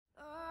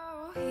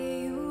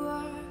here you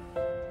are,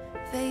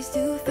 face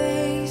to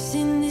face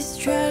in this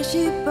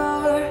trashy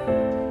bar.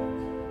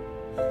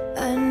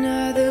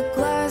 Another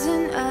glass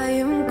and I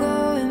am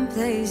going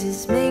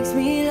places. Makes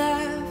me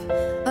laugh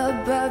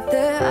about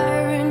the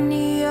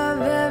irony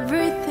of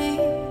everything.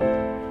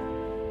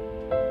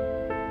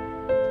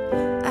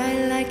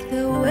 I like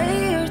the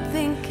way you're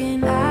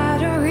thinking. I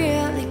don't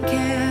really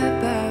care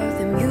about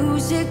the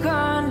music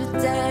on the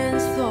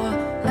dance floor.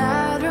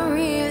 I don't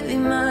really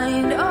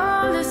mind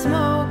all the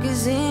smoke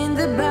is in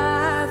the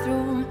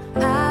bathroom.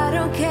 I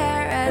don't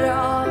care at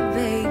all,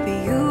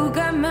 baby, you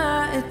got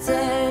my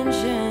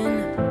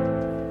attention.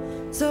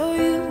 So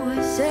you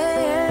were saying,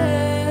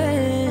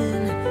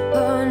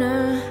 oh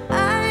no,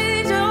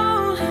 I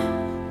don't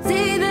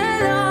see the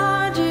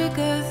logic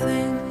of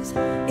things.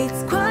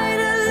 It's quite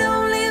a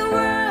lonely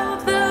world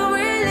that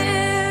we're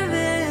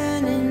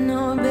living in.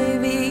 Oh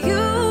baby,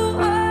 you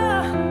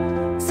are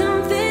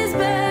something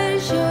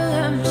special,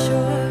 I'm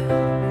sure.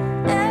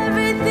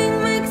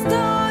 Everything makes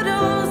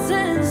total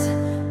sense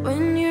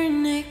when you're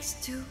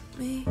next to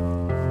me.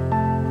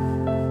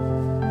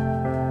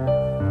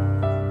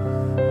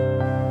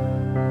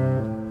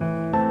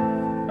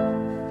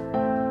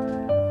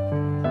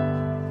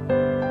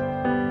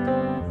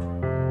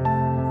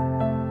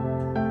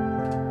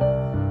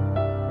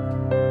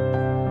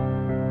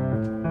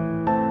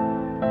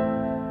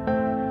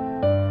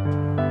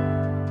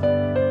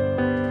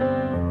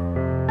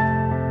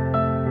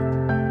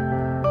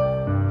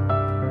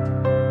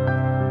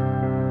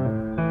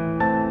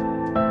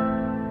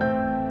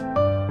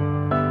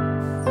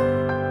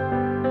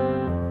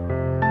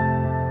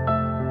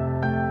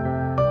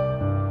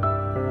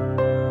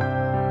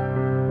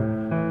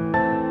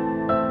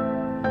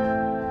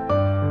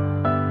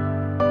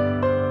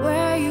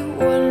 Where you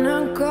wanna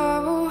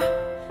go?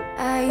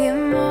 I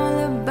am all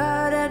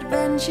about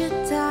adventure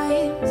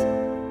times.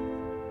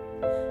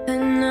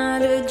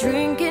 Another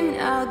drink and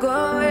I'll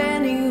go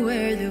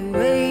anywhere. The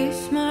way you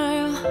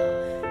smile,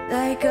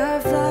 like a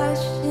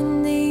flash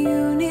in the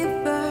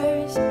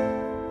universe.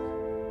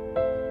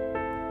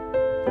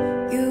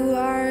 You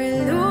are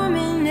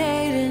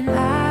illuminating.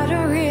 I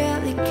don't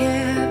really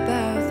care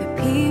about the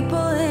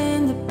people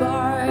in the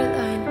bar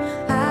line.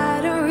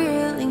 I don't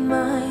really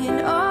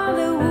mind all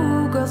the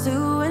woo girls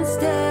doing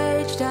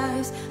stage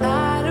dives.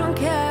 I don't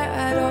care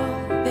at all,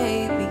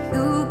 baby,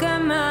 you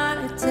got my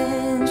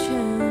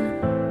attention.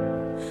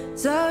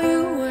 So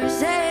you were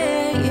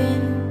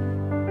saying,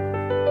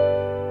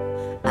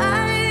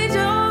 I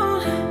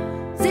don't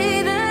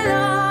see the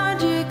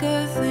logic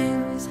of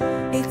things.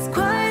 It's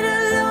quite a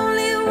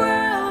lonely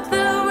world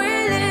that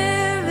we're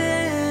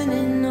living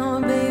in.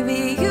 Oh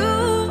baby, you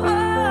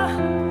are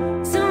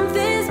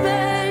something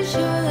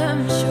special,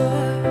 I'm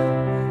sure.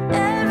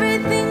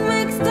 Everything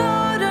makes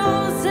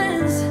total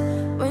sense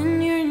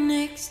when you're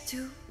next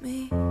to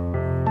me.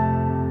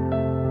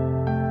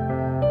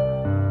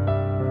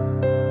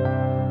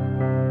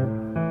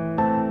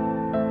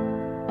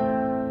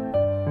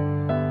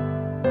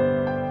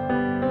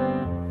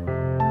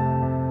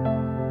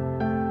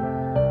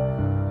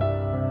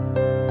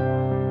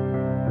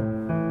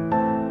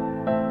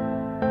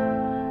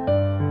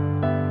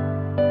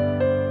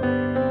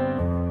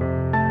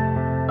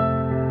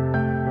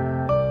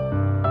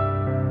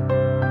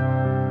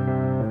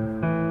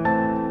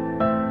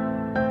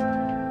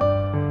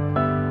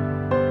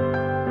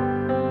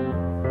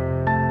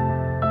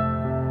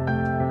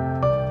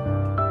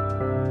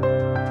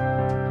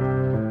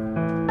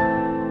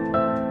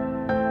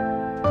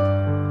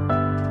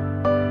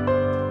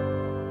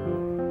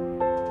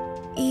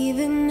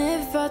 Even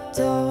if I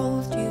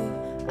told you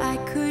I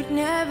could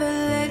never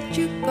let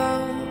you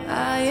go,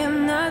 I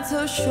am not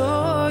so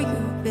sure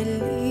you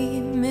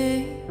believe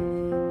me.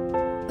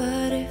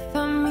 But if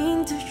I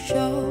mean to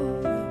show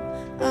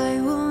you, I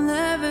will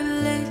never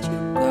let you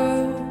go.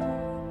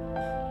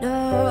 No,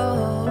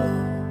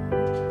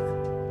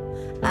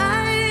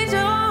 I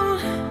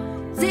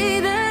don't see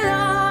the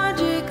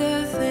logic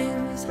of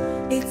things.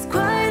 It's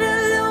quite a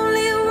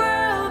lonely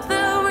world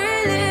that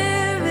we're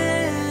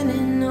living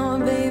in. Oh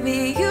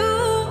baby, you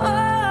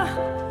are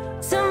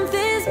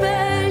something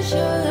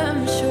special,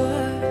 I'm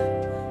sure.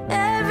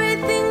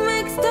 Everything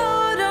makes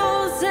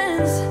total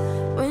sense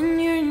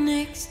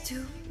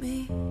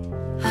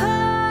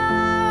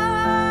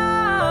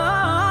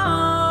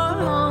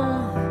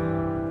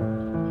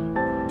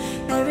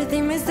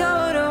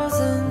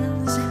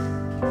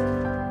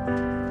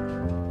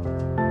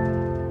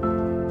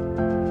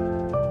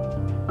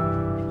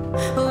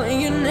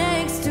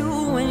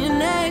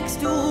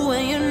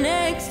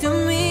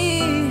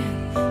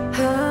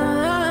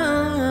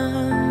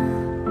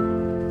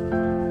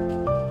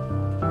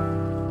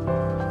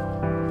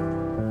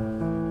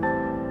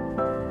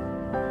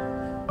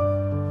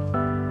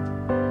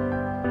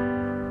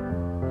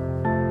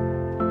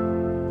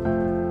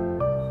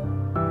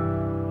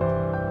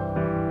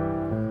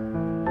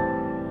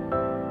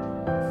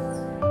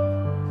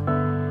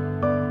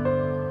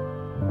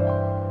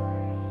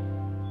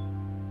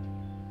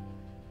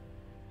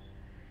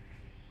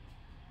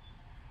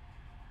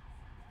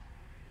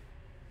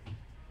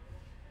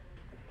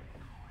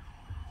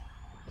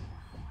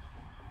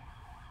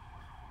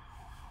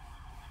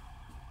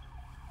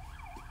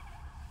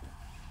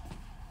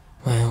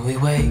we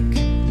wake,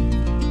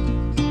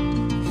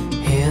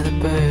 hear the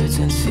birds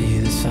and see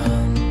the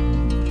sun.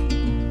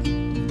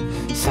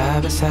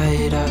 Side by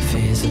side our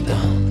fears are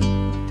done.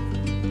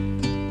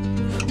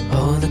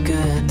 Oh, the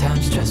good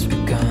times just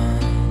begun.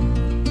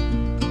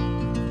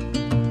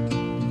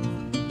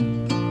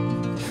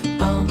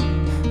 Oh,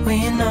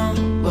 we know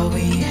what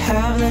we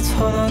have, let's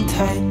hold on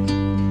tight.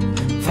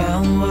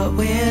 Found what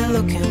we're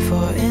looking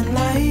for in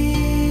life.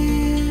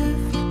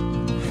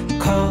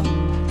 Call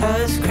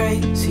us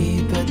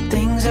crazy, but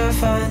things are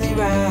finally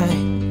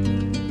right.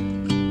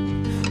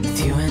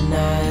 With you and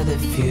I, the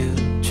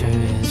future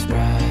is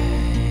bright.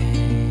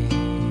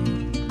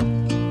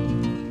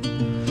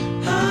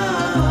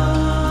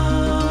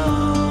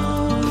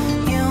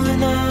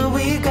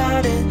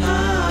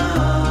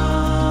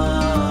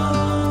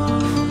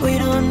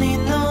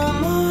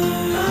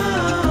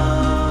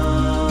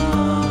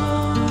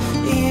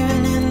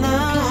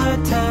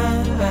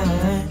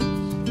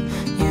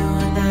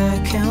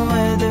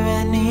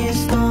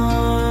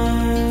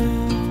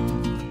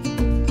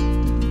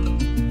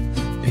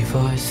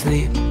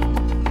 Sleep,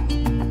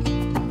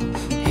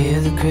 hear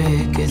the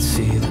crickets,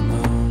 see the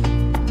moon.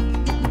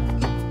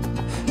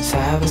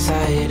 Side by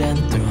side and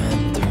through.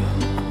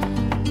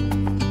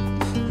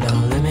 No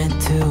limit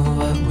to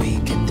what we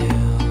can do.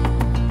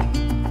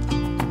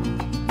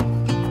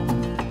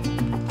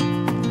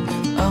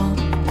 Oh,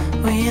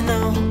 we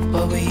know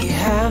what we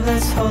have,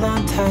 let's hold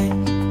on tight.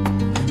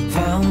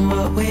 Found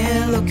what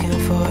we're looking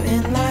for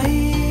in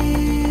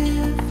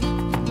life.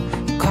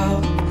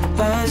 Call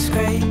us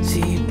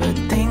crazy, but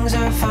things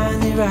are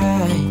finally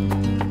right.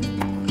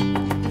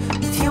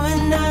 With you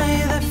and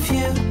I, the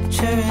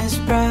future is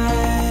bright.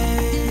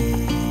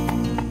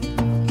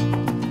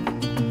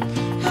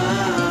 Oh,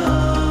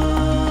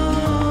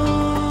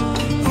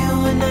 you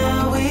and I,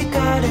 we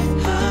got it.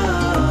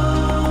 Oh,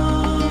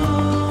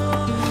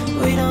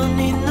 we don't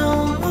need no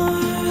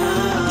more.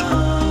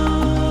 Oh,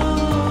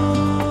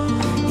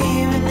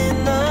 even in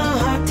the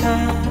hard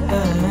time,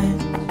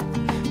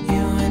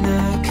 you and I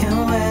can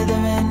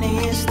weather any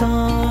storm.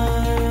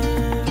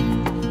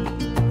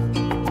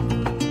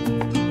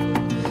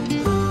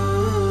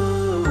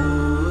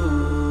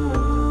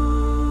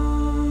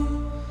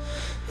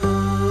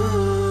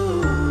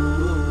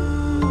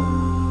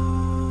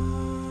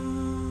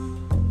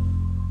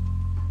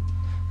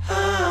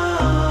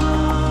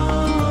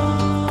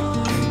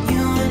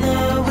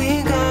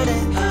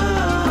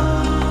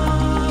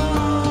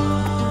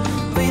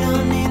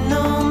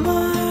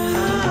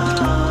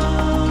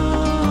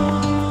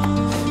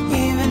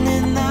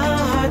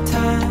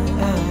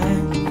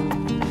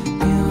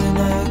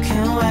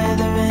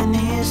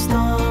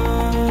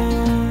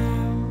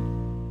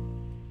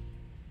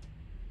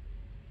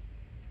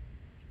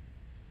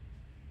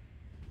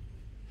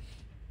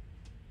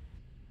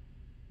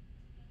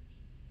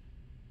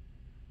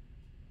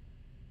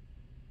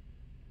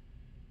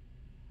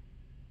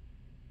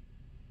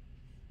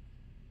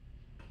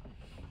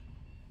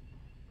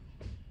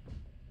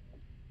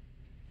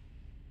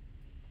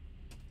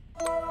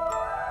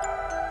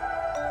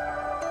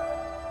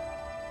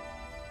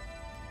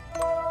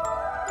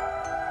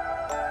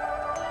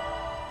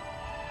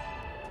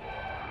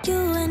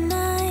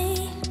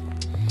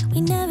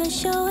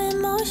 Show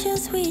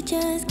emotions, we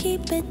just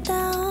keep it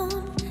down,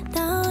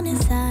 down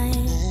inside.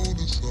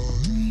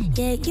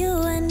 Yeah, you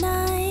and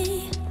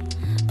I,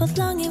 both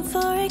longing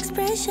for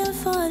expression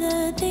for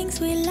the things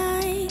we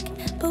like,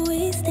 but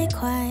we stay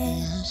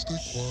quiet.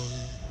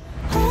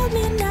 Hold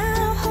me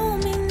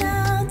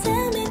now,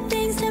 tell me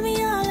things, tell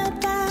me all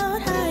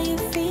about how you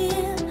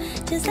feel.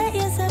 Just let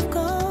yourself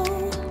go.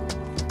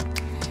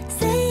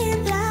 Say it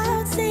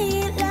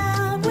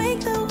loud,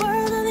 wake the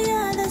world on the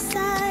other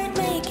side,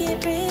 make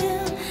it real.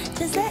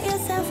 Just let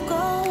yourself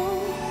go,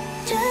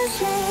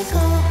 just let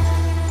go.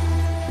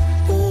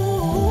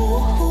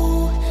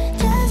 Ooh,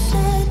 just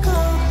let go.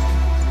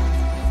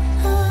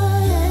 Oh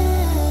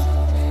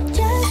yeah,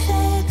 just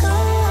let go.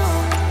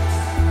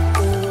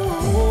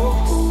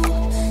 Ooh,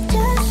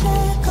 just let go.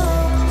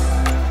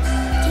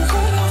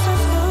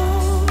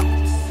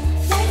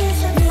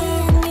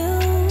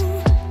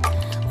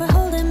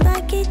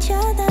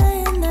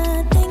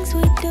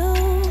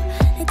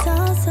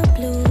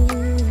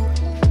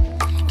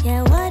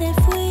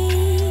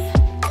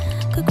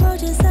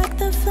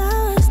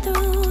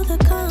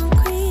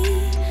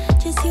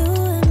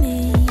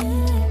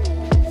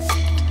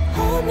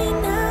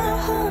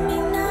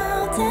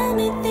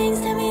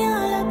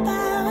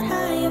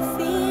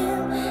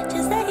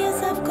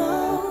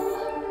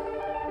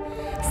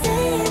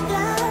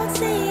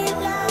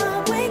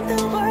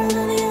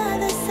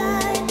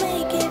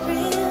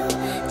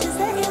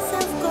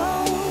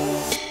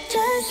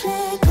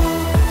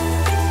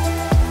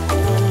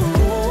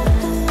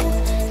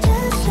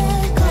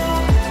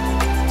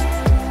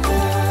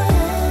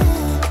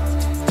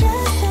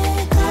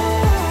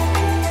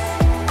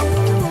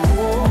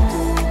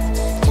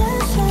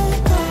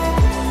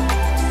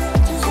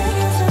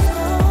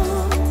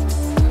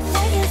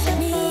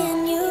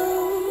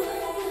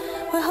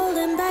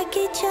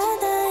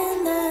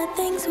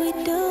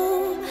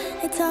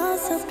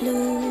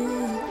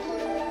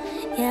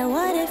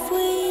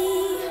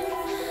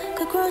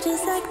 could grow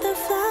just like the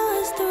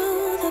flowers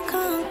through the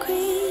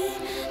concrete.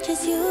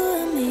 Just you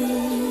and me.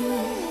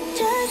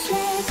 Just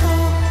let go.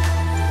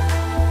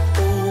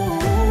 Ooh,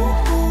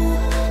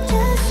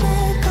 just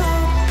let go.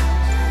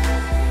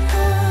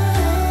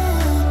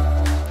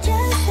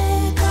 Just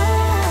let go.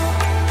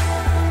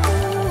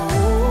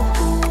 Ooh,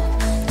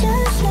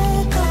 just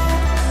let go.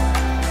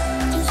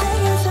 Just let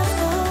yourself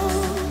go.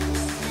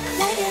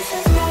 Let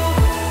yourself go.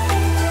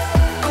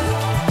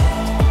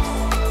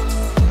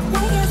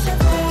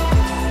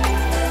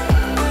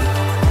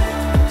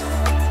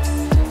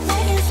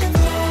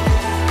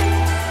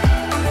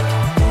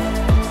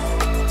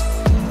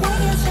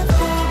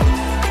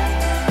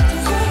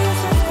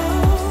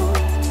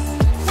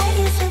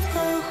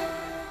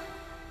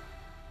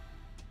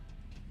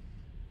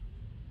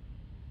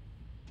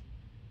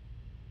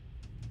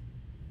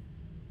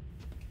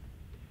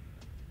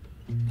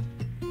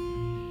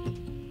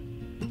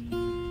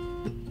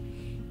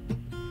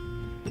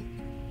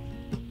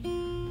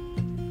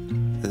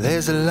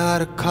 There's a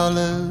lot of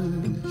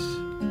colors,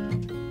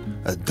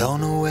 I don't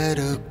know where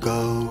to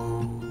go.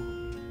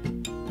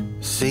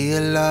 See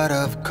a lot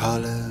of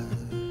colors,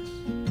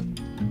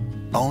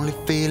 only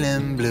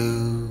feeling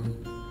blue.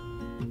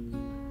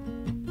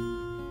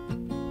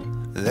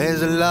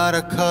 There's a lot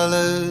of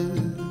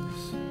colors,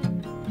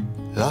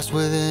 lost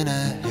within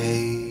a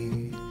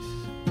haze.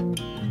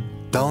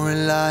 Don't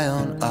rely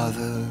on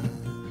others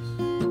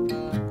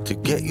to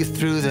get you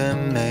through the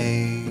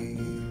maze.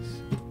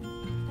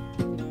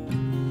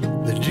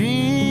 The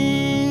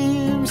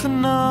dreams are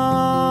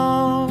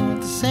not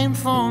the same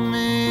for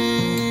me.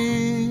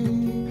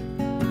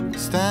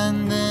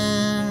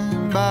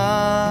 Standing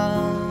by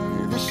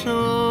the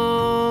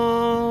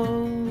shore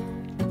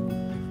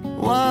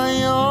while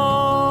you're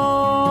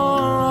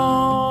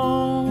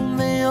on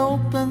the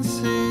open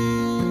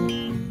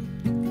sea,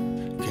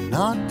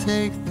 cannot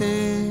take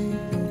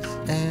this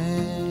anymore.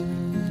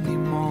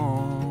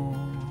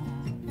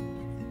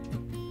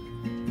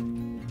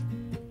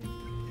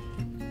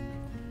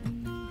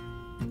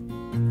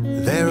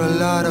 There are a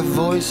lot of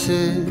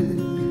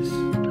voices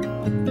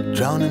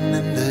drowning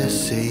in the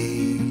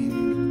sea.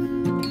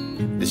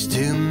 There's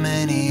too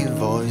many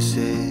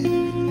voices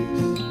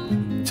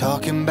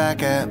talking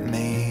back at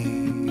me.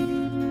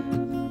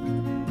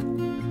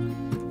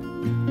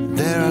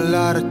 There are a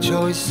lot of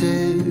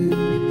choices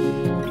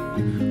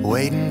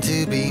waiting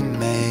to be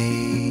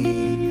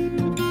made.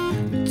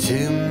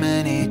 Too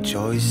many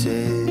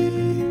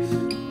choices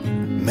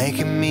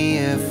making me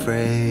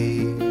afraid.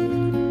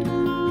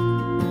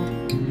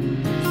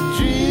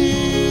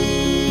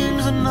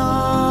 Dreams are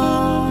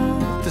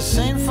not the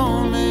same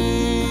for me.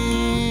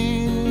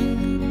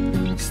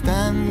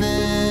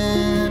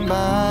 Standing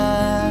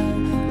by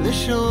the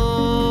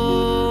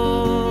shore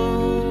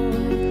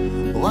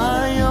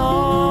while you're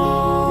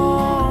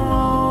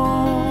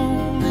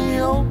on the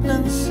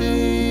open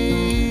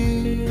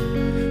sea,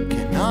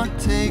 cannot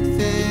take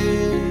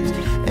this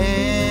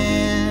anymore.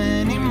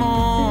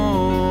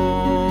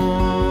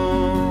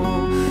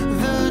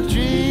 The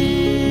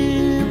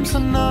dreams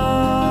are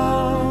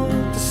not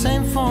the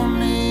same for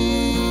me.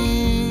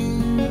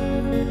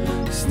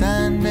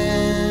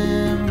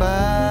 Standing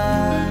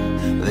by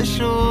the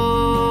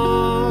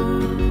shore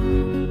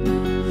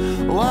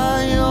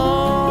while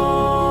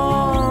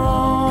you're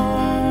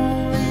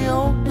on the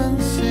open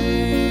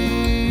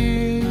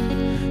sea,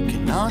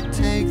 cannot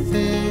take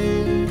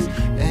this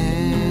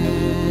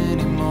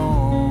anymore.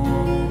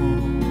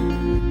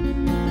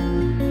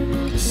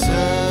 A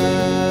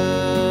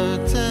certain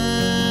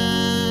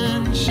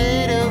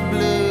shade of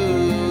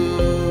blue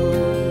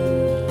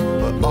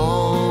will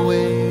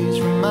always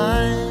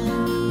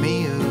remind me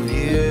of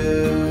you.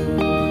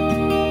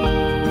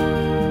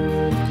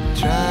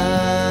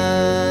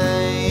 Trying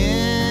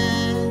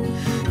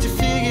to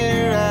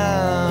figure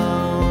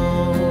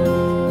out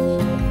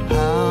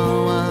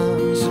how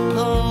I'm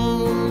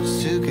supposed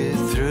to get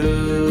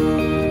through.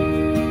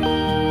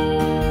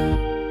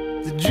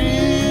 The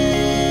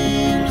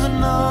dreams are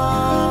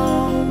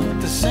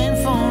not the same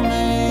for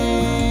me.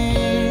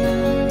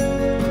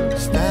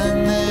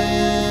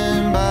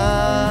 Standing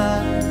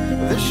by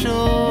the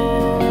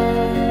shore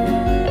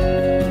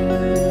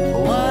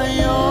while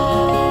you're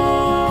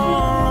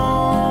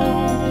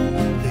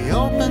on the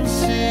open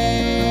sea,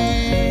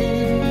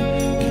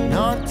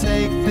 cannot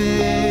take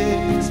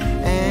this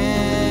anymore.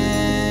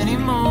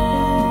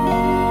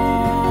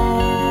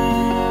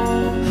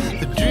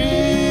 The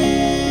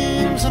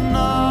dreams are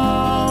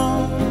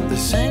not the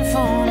same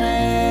for me.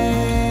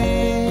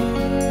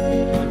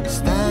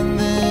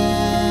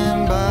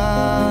 Standing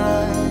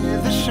by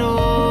the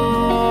shore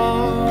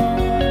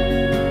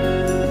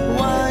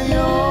while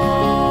you're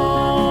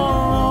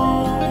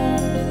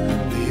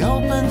on the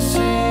open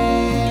sea,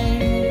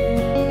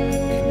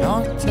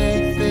 cannot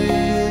take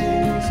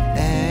this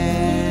anymore.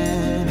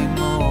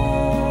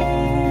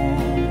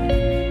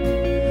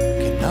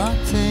 Cannot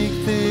take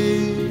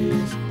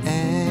this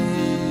anymore.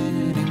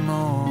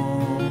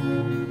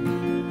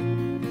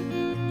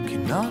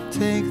 Cannot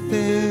take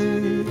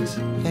this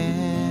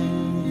anymore.